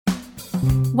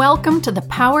Welcome to the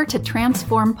Power to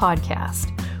Transform podcast,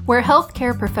 where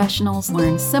healthcare professionals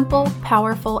learn simple,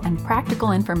 powerful, and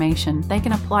practical information they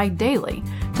can apply daily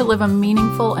to live a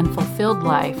meaningful and fulfilled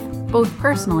life, both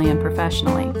personally and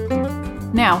professionally.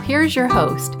 Now, here's your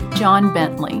host, John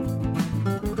Bentley.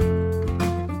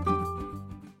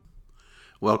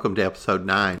 Welcome to episode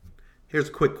 9. Here's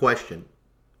a quick question.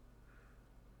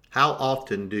 How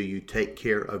often do you take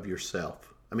care of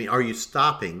yourself? Are you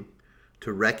stopping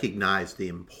to recognize the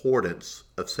importance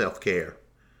of self-care?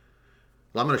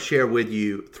 Well, I'm going to share with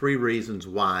you 3 reasons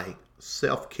why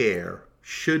self-care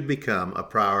should become a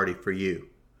priority for you.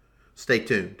 Stay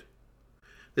tuned.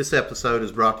 This episode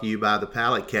is brought to you by the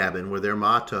Pallet Cabin, where their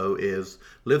motto is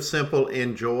live simple,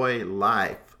 enjoy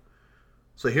life.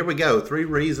 So here we go, 3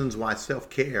 reasons why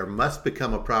self-care must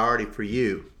become a priority for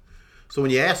you. So when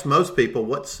you ask most people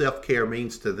what self-care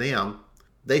means to them,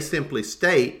 they simply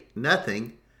state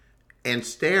nothing and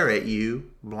stare at you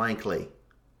blankly.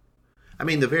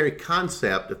 The very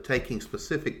concept of taking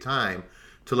specific time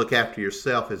to look after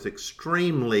yourself is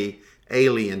extremely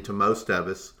alien to most of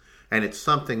us, and it's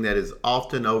something that is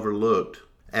often overlooked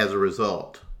as a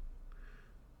result.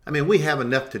 We have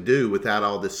enough to do without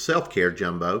all this self-care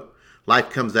jumbo. Life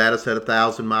comes at us at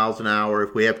 1,000 miles an hour.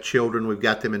 If we have children, we've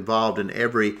got them involved in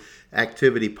every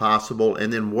activity possible.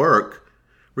 And then work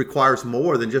requires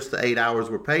more than just the 8 hours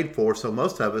we're paid for, so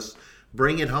most of us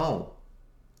bring it home.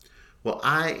 Well,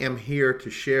 I am here to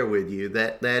share with you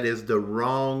that is the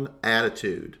wrong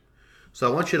attitude.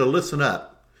 So I want you to listen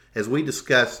up as we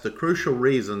discuss the crucial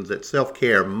reasons that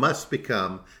self-care must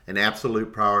become an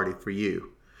absolute priority for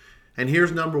you. And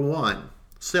here's number 1.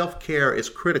 Self-care is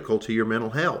critical to your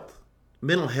mental health.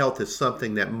 Mental health is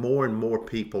something that more and more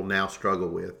people now struggle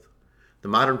with. The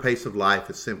modern pace of life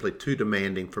is simply too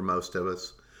demanding for most of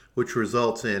us, which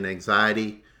results in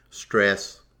anxiety,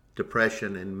 stress,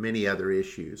 depression, and many other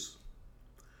issues.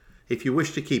 If you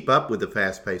wish to keep up with the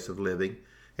fast pace of living,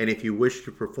 and if you wish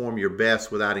to perform your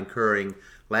best without incurring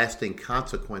lasting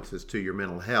consequences to your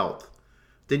mental health,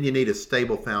 then you need a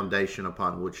stable foundation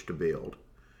upon which to build.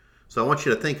 So I want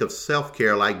you to think of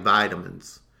self-care like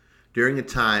vitamins during a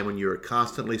time when you are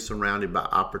constantly surrounded by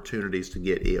opportunities to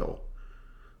get ill.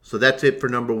 So that's it for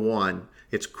number 1.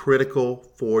 It's critical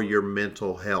for your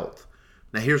mental health.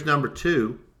 Now here's number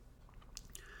 2.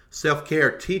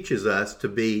 Self-care teaches us to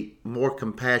be more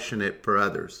compassionate for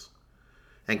others.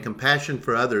 And compassion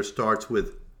for others starts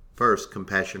with, first,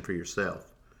 compassion for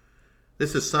yourself.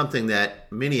 This is something that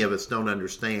many of us don't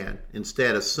understand,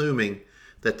 instead assuming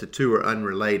that the two are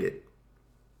unrelated.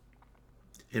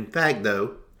 In fact,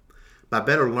 though, by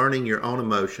better learning your own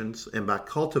emotions and by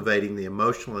cultivating the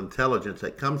emotional intelligence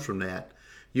that comes from that,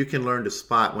 you can learn to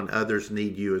spot when others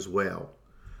need you as well.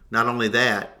 Not only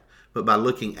that, but by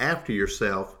looking after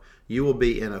yourself, you will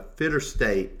be in a fitter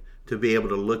state to be able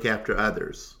to look after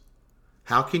others.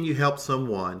 How can you help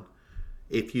someone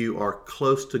if you are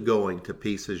close to going to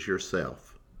pieces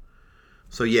yourself?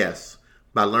 So yes,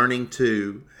 by learning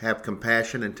to have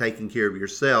compassion and taking care of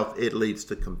yourself, it leads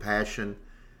to compassion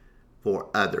for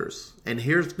others. And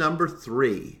here's number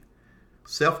 3.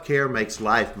 Self-care makes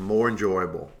life more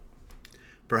enjoyable.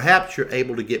 Perhaps you're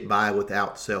able to get by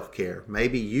without self-care.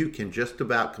 Maybe you can just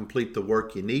about complete the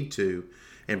work you need to,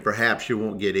 and perhaps you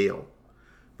won't get ill.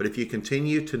 But if you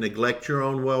continue to neglect your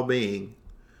own well-being,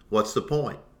 what's the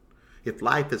point? If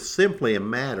life is simply a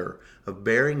matter of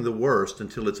bearing the worst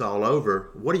until it's all over,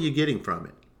 what are you getting from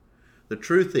it? The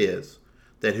truth is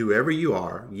that whoever you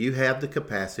are, you have the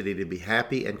capacity to be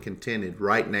happy and contented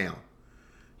right now.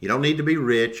 You don't need to be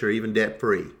rich or even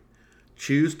debt-free.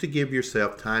 Choose to give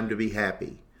yourself time to be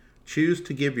happy. Choose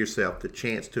to give yourself the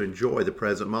chance to enjoy the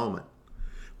present moment.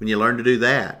 When you learn to do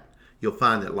that, you'll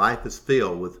find that life is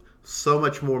filled with so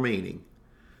much more meaning.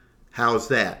 How is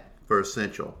that for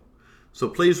essential? So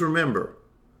please remember,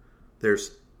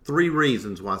 there's 3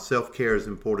 reasons why self-care is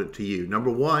important to you. Number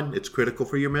 1, it's critical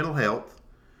for your mental health.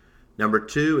 Number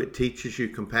 2, it teaches you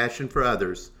compassion for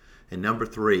others. And number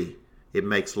 3, it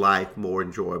makes life more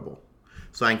enjoyable.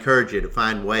 So I encourage you to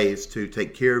find ways to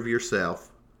take care of yourself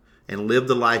and live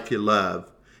the life you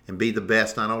love and be the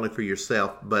best not only for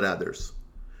yourself but others.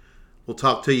 We'll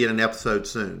talk to you in an episode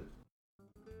soon.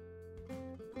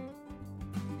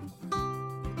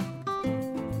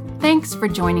 Thanks for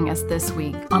joining us this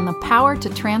week on the Power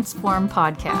to Transform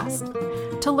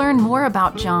podcast. To learn more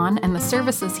about John and the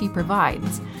services he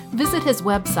provides, visit his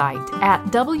website at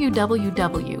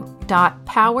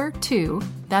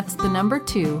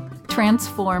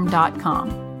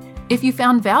www.power2transform.com. If you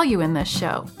found value in this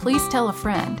show, please tell a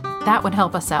friend. That would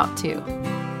help us out too.